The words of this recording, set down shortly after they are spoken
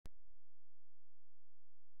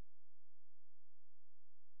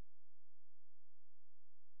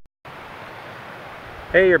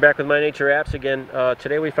Hey, you're back with MyNature apps again.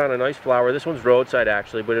 Today we found a nice flower. This one's roadside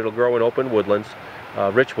actually, but it'll grow in open woodlands,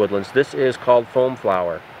 rich woodlands. This is called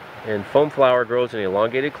Foamflower. And Foamflower grows in an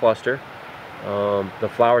elongated cluster. The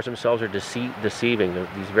flowers themselves are deceiving.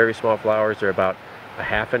 These very small flowers, they're about a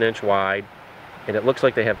 ½ an inch wide, and it looks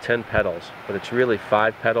like they have 10 petals, but it's really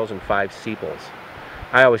 5 petals and 5 sepals.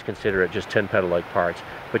 I always consider it just 10 petal-like parts,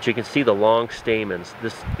 but you can see the long stamens,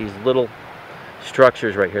 these little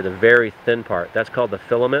structures right here, the very thin part, that's called the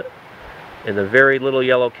filament, and the very little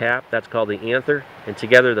yellow cap, that's called the anther, and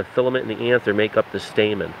together the filament and the anther make up the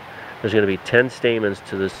stamen. There's going to be 10 stamens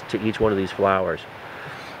to each one of these flowers.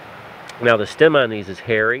 Now the stem on these is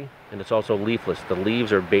hairy, and it's also leafless. The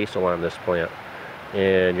leaves are basal on this plant,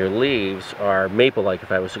 and your leaves are maple-like.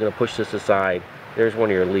 If I was going to push this aside, there's one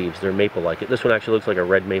of your leaves. They're maple-like. This one actually looks like a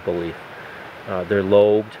red maple leaf. They're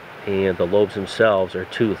lobed, and the lobes themselves are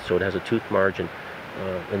toothed, so it has a tooth margin.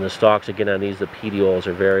 And the stalks, again, on these, the petioles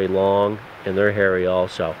are very long, and they're hairy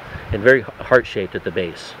also, and very heart-shaped at the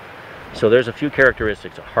base. So there's a few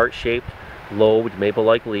characteristics: a heart-shaped, lobed,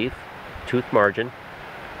 maple-like leaf, tooth margin,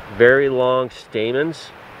 very long stamens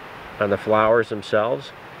on the flowers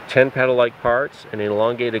themselves, 10 petal-like parts, and an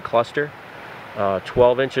elongated cluster,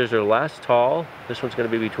 12 inches or less tall. This one's going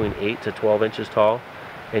to be between 8 to 12 inches tall,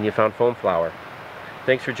 and you found Foamflower.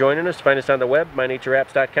 Thanks for joining us. Find us on the web,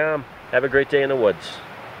 mynatureapps.com. Have a great day in the woods.